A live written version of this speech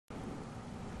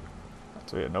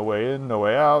So yeah, no way in, no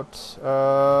way out.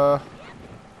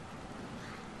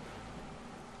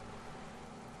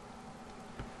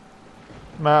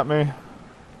 Map me.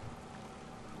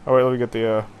 Oh wait, let me get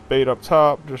the bait up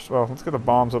top. Well, let's get the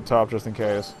bombs up top just in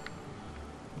case.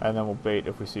 And then we'll bait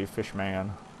if we see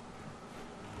Fishman.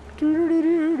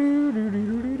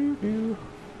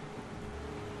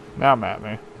 Now map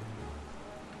me.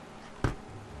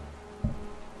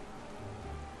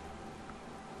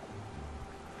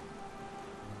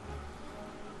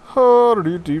 Oh,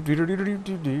 do do do do do do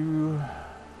do do.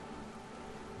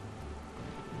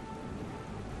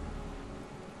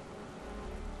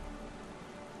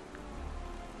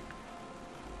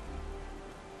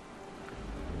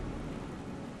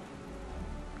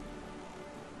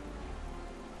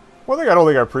 One thing I don't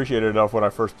think I appreciated enough when I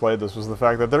first played this was the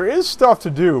fact that there is stuff to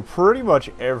do pretty much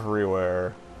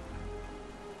everywhere.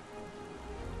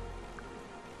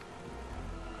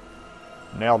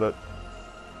 Nailed it.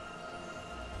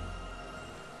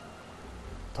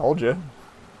 Told you.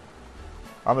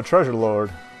 I'm a treasure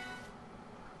lord.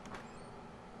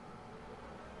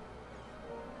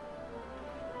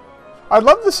 I'd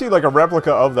love to see like a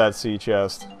replica of that sea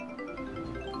chest.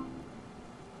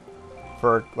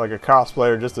 For like a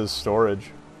cosplayer just as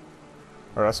storage.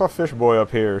 Alright, I saw Fish Boy up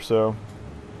here, so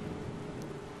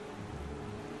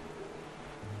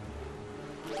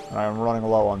I'm running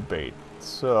low on bait.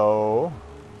 So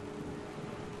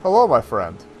hello my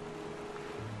friend.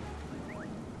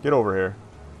 Get over here.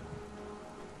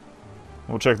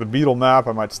 We'll check the beetle map.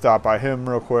 I might stop by him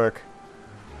real quick.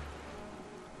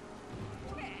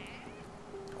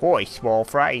 Hoi, small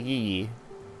fry. Yeah.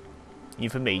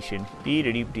 Information.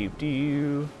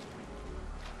 Dee-da-dee-dee-dee.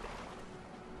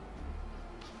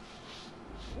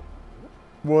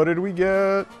 What did we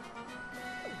get?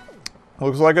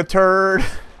 Looks like a turd.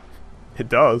 It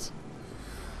does.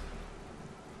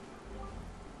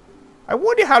 I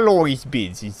wonder how long it's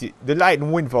been since the light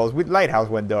and windfalls with Lighthouse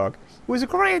went dark. It was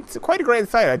quite a grand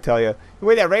sight, I tell you. The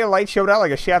way that ray of light showed out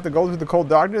like a shaft that goes through the cold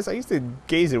darkness, I used to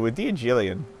gaze at it with dear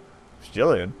Jillian.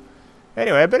 Jillian?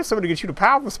 Anyway, I bet if somebody could shoot a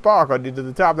powerful spark onto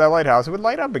the top of that lighthouse, it would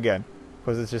light up again.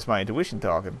 Because it's just my intuition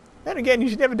talking. Then again, you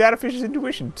should never doubt a fish's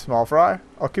intuition, small fry.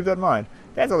 I'll keep that in mind.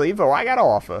 That's all the info I got to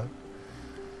offer.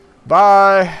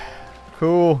 Bye.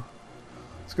 Cool.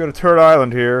 Let's go to Turd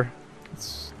Island here.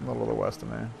 It's a little to the west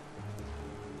of me.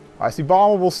 I see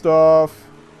bombable stuff.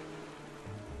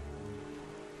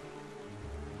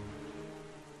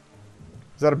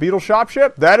 Is that a beetle shop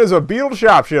ship? That is a beetle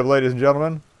shop ship, ladies and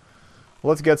gentlemen.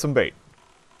 Let's get some bait.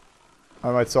 I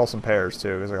might sell some pears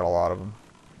too, because I got a lot of them.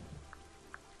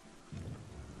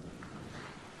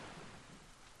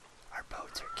 Our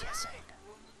boats are kissing.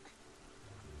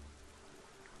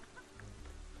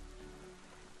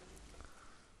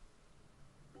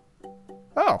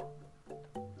 Oh.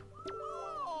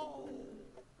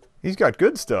 He's got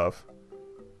good stuff.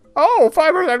 Oh,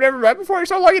 fibers I've never met before. You're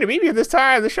so lucky to meet me at this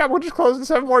time. The shop will just close in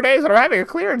 7 more days and I'm having a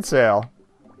clearance sale.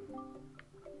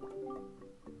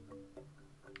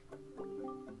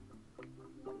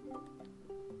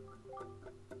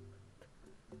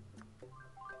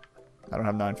 I don't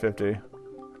have 950.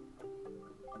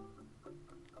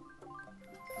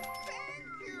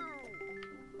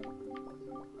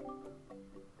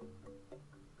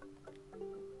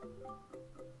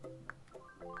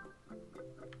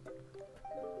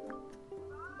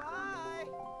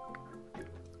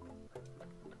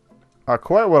 Not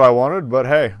quite what I wanted, but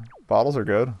hey, bottles are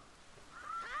good.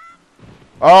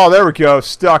 Oh, there we go.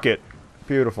 Stuck it.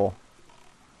 Beautiful.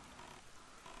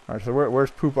 Alright, so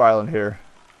where's Poop Island here?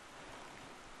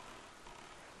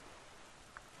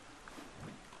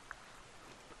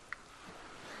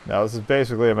 Now, this is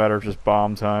basically a matter of just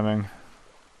bomb timing.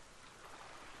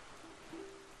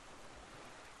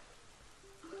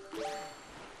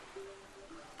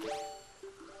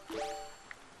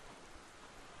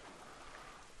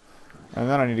 And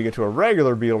then I need to get to a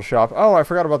regular beetle shop. Oh, I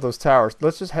forgot about those towers.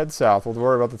 Let's just head south. We'll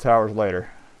worry about the towers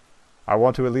later. I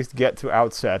want to at least get to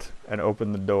Outset and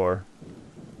open the door.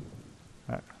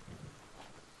 Right.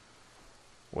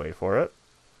 Wait for it.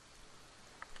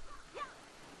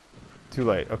 Too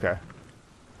late. Okay.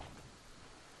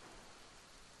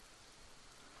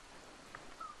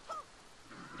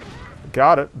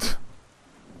 Got it.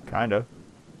 Kinda.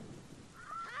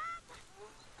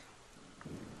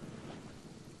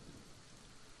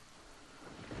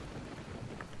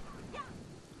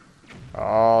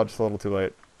 Oh, just a little too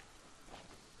late.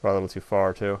 Probably a little too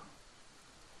far, too.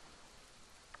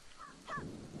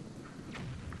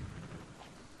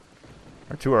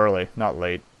 Or too early, not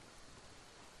late.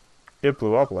 It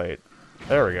blew up late.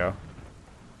 There we go.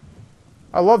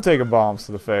 I love taking bombs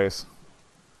to the face.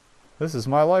 This is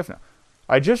my life now.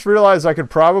 I just realized I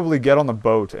could probably get on the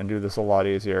boat and do this a lot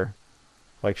easier.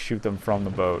 Like, shoot them from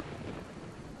the boat.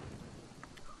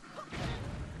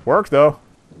 Work, though.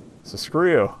 So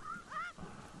screw you.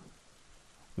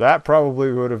 That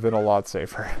probably would have been a lot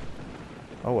safer.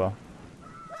 Oh well.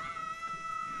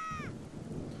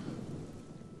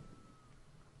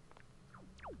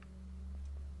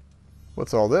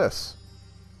 What's all this?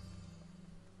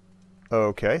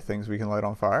 Okay, things we can light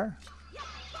on fire.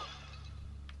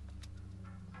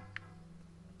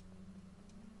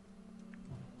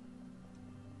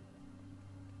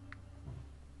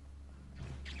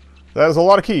 That is a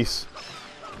lot of keys.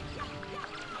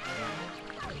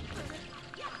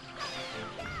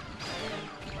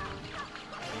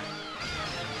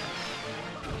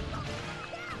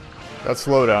 That's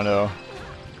slowdown, though.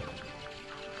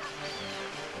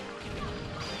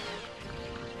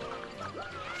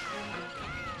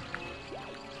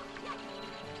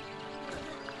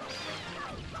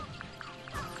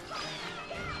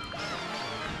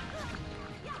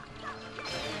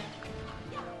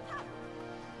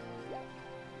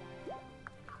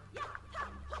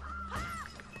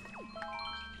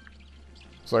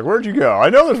 It's like, where'd you go? I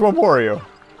know there's one more of you.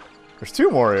 There's two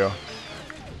more of you.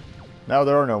 Now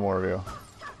there are no more of you.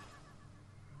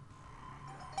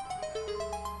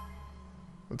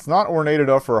 It's not ornate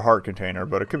enough for a heart container,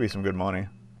 but it could be some good money.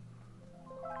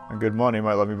 And good money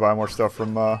might let me buy more stuff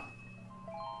from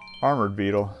Armored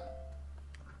Beetle.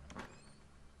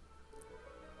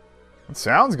 It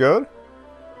sounds good.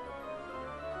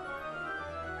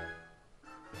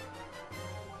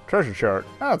 Treasure chart.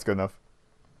 Ah, that's good enough.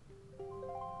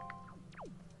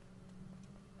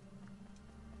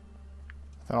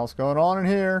 Nothing else going on in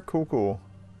here. Cool, cool.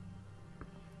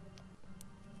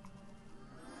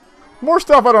 More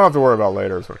stuff I don't have to worry about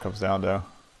later is what it comes down to.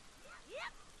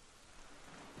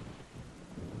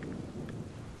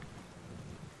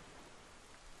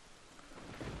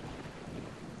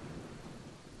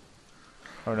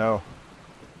 Oh no.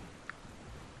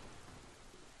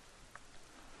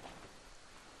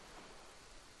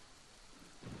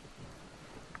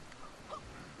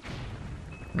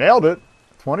 Nailed it.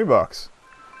 20 bucks.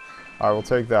 I will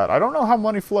take that. I don't know how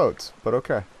money floats, but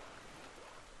okay.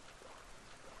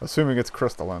 Assuming it's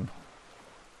crystalline.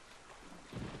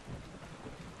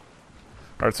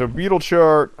 Alright, so beetle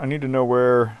chart. I need to know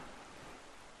where...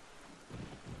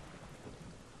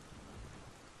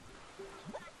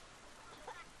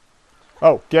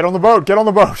 Oh, get on the boat! Get on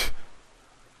the boat!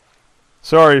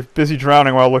 Sorry, busy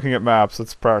drowning while looking at maps.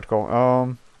 That's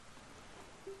practical.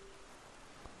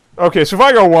 Okay, so if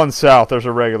I go one south, there's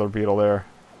a regular beetle there.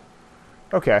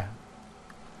 Okay.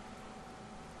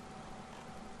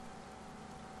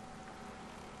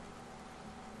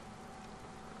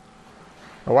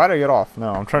 Oh, why'd I get off?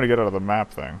 No, I'm trying to get out of the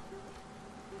map thing.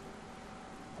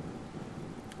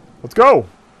 Let's go!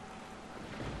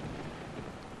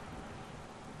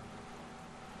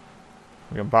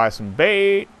 We can buy some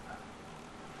bait.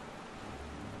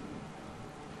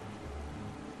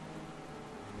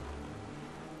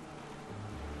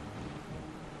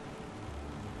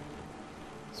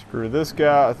 Screw this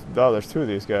guy. Oh, there's two of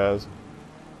these guys.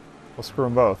 We'll screw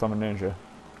them both. I'm a ninja.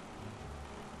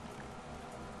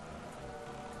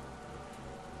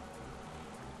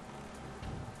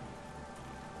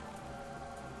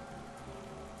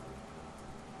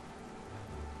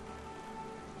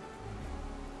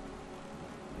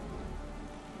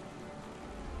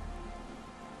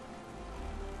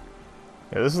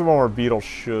 Yeah, this is the one where Beetle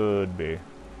should be.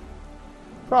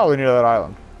 Probably near that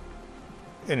island.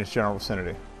 In its general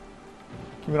vicinity.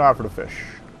 Keep an eye out for the fish.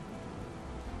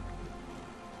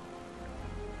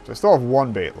 So I still have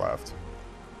one bait left.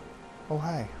 Oh,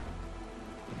 hi.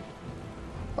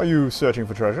 Are you searching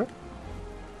for treasure?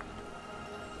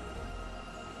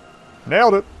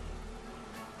 Nailed it.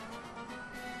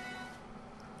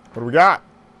 What do we got?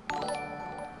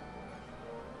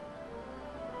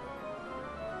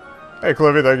 Hey,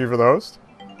 Cliffy, thank you for the host.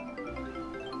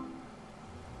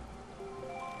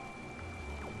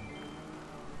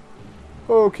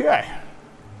 Okay.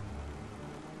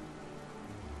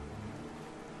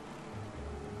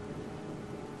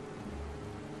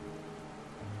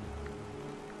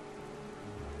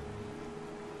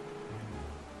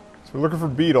 So we're looking for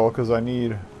beetle because I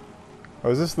need...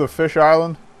 Oh, is this the fish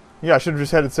island? Yeah, I should have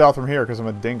just headed south from here because I'm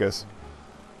a dingus.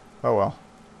 Oh well.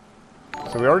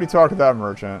 So we already talked to that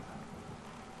merchant.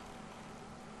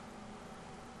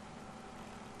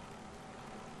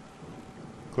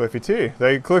 Cliffy T.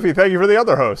 Cliffy, thank you for the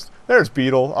other host. There's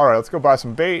Beetle. Alright, let's go buy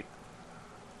some bait.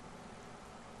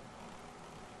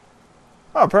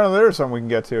 Oh, apparently there's something we can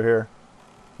get to here.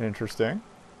 Interesting.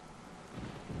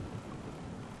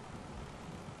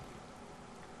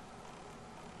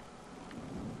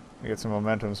 Get some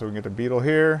momentum so we can get the beetle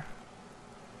here.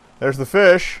 There's the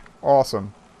fish.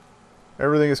 Awesome.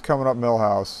 Everything is coming up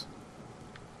Millhouse.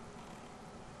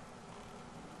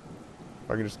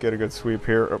 If I can just get a good sweep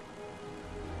here. Oh.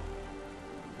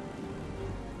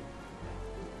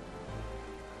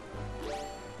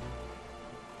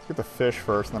 Let's get the fish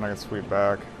first, and then I can sweep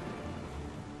back.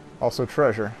 Also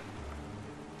treasure.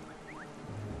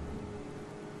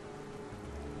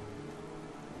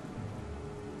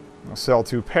 I'll sell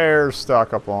 2 pairs,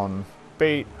 stock up on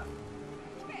bait.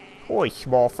 Oi,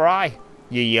 small fry.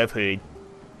 Yeah, I've heard.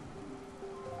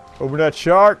 Open that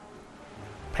shark.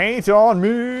 Paint on me.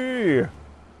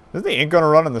 Isn't the ink gonna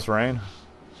run in this rain?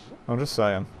 I'm just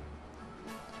saying.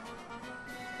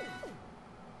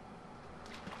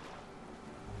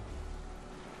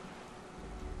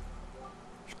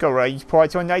 Just go right these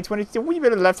parts on nights when it's a wee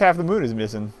bit of the left half of the moon is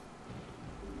missing.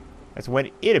 That's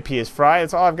when it appears, Fry.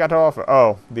 That's all I've got to offer.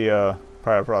 Oh,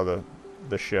 probably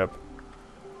the ship.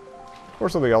 Or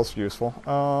something else useful.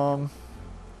 I'm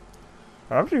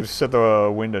just set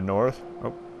the wind to north.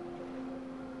 Oh.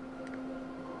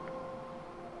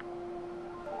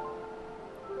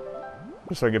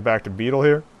 Just so I get back to Beetle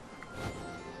here.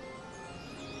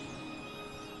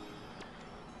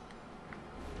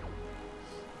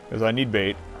 Because I need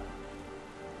bait.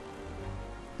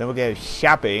 Then we'll go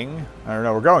shopping. I don't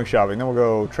know, we're going shopping. Then we'll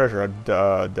go treasure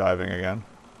diving again.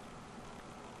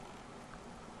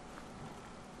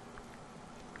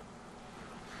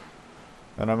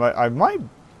 And I might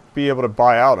be able to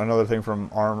buy out another thing from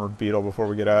Armored Beetle before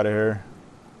we get out of here.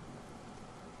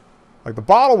 Like, the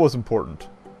bottle was important.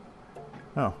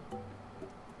 Oh.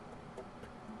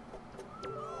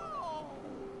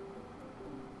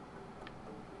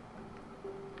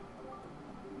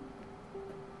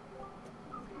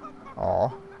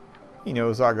 Aw. He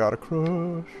knows I got a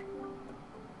crush.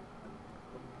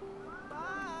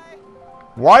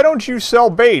 Why don't you sell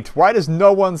bait? Why does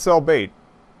no one sell bait?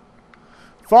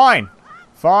 Fine.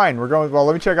 Fine. We're going... Well,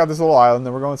 let me check out this little island,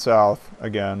 then we're going south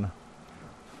again.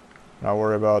 Not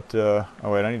worry about... oh,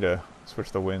 wait. I need to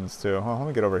switch the winds, too. Oh, let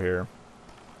me get over here.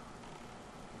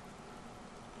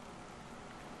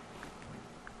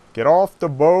 Get off the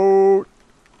boat!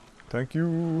 Thank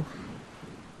you.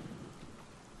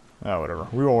 Oh, whatever.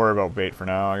 We won't worry about bait for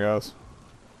now, I guess.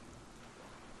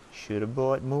 Should have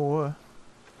bought more.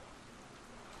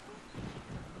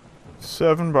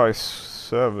 7 by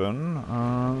 7.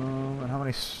 And how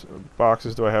many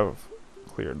boxes do I have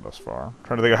cleared thus far? I'm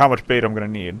trying to think of how much bait I'm going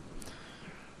to need.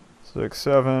 6,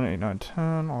 7, 8, 9,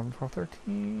 10, 11, 12,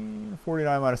 13.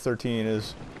 49 minus 13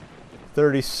 is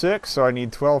 36, so I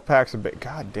need 12 packs of bait.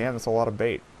 God damn, that's a lot of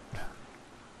bait.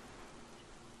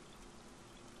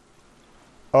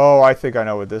 Oh, I think I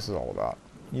know what this is all about.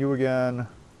 You again.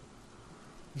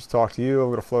 Just talk to you. I'm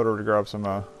going to float over to grab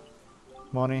some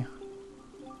money.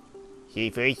 See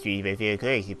first street, I feel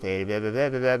crazy. Blah, blah, blah,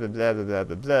 blah, blah, blah, blah,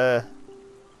 blah, blah.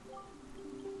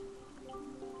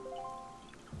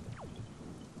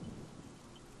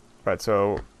 Right,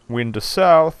 so wind to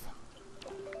south.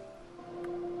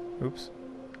 Oops.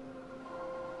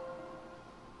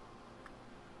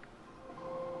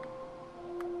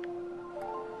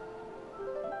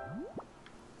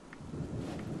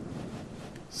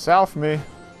 South me.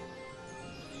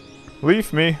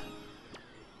 Leaf me.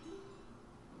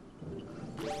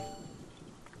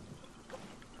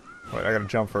 Wait, I gotta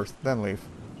jump first, then leave.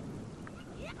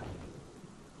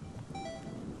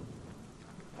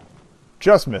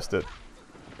 Just missed it.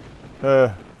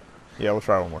 Yeah, we'll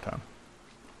try one more time.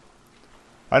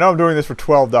 I know I'm doing this for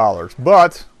 $12,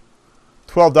 but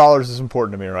 $12 is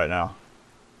important to me right now.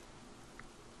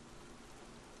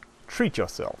 Treat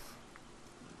yourself.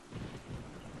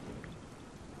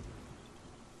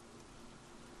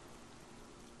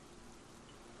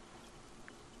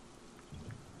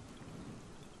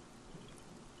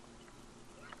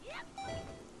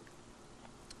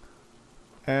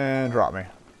 And drop me.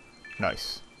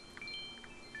 Nice.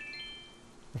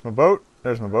 There's my boat.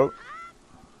 There's my boat.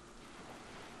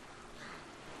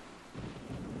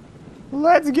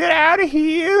 Let's get out of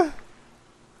here.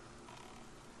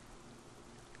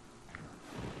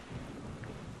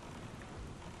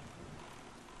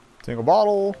 Single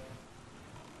bottle.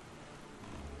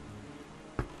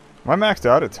 Am I maxed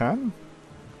out at 10?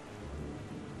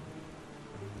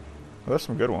 Oh, there's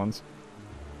some good ones.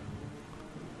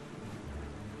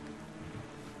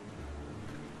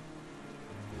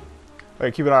 Hey,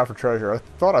 keep an eye out for treasure. I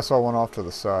thought I saw one off to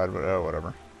the side, but oh,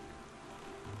 whatever.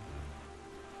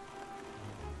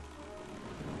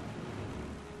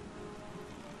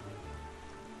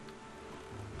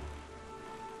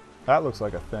 That looks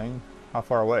like a thing. How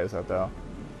far away is that, though?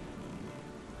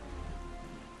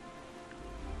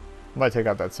 Might take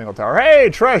out that single tower. Hey,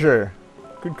 treasure!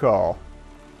 Good call.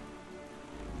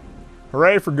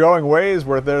 Hooray for going ways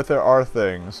where there are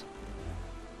things.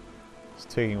 It's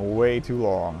taking way too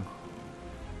long.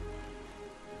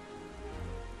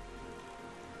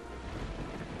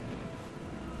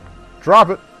 Drop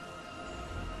it!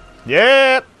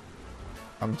 Yep!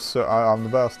 I'm the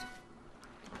best.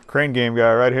 Crane game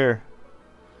guy right here.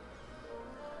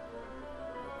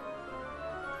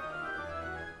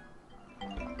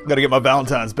 Gotta get my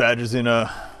Valentine's badges in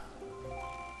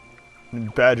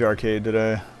Badge Arcade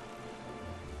today.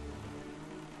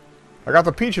 I got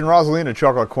the Peach and Rosalina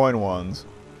chocolate coin ones.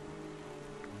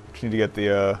 Just need to get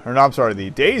the, or no, I'm sorry,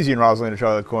 the Daisy and Rosalina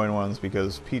chocolate coin ones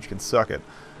because Peach can suck it.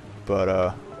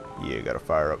 But, yeah, gotta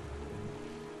fire up.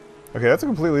 Okay, that's a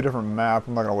completely different map.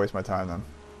 I'm not gonna waste my time then.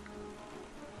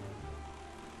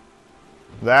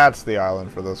 That's the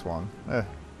island for this one. We're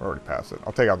already past it.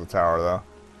 I'll take out the tower, though.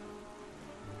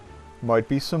 Might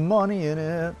be some money in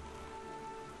it.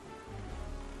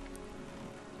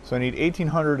 So I need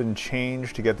 1,800 and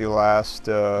change to get the last,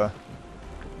 bring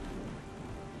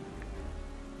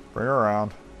her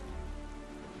around.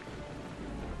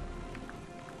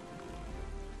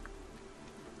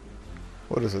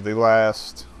 What is it? The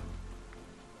last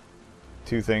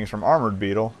 2 things from Armored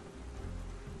Beetle.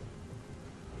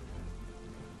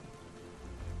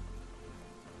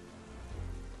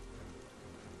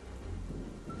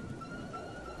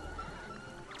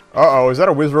 Uh-oh, is that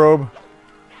a Wizzrobe?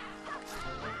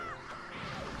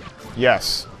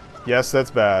 Yes. Yes,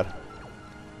 that's bad.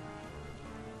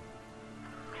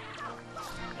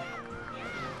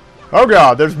 Oh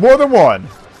god, there's more than one!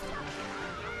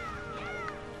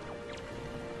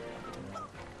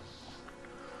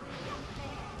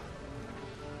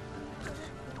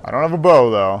 I don't have a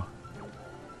bow, though.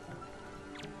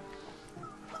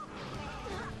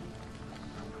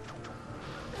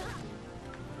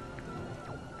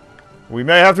 We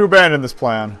may have to abandon this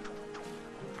plan.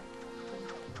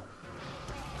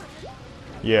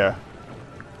 Yeah.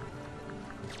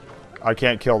 I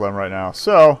can't kill them right now,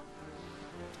 so...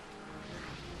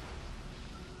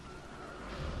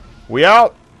 We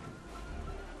out!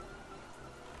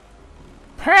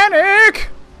 Panic!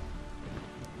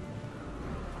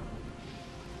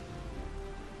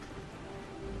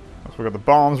 So we got the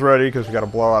bombs ready because we got to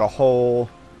blow out a hole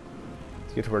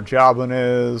to get to where Joblin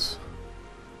is.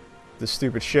 This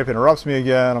stupid ship interrupts me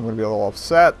again. I'm going to be a little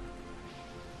upset.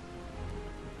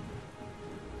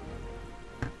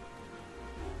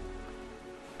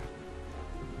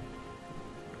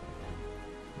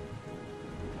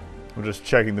 I'm just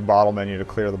checking the bottle menu to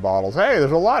clear the bottles. Hey,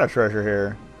 there's a lot of treasure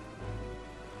here.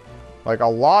 Like, a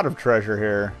lot of treasure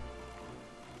here.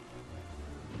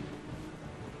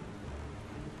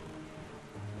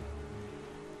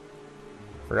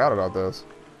 Forgot about this.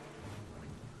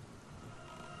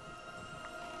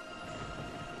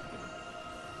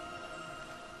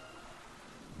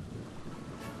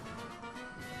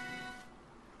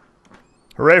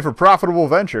 Hooray for profitable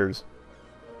ventures.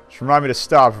 Just remind me to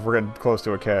stop if we're getting close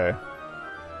to a K.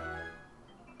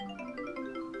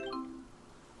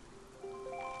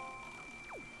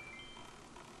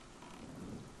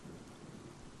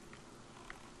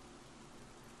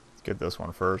 Let's get this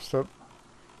one first. Oh.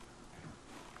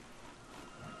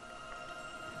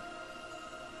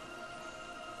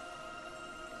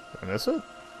 Did I miss it?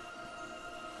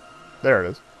 There it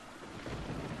is.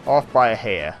 Off by a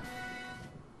hair.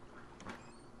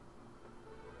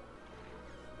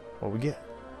 What we get?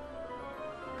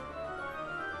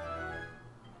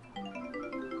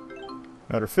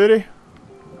 Another 50.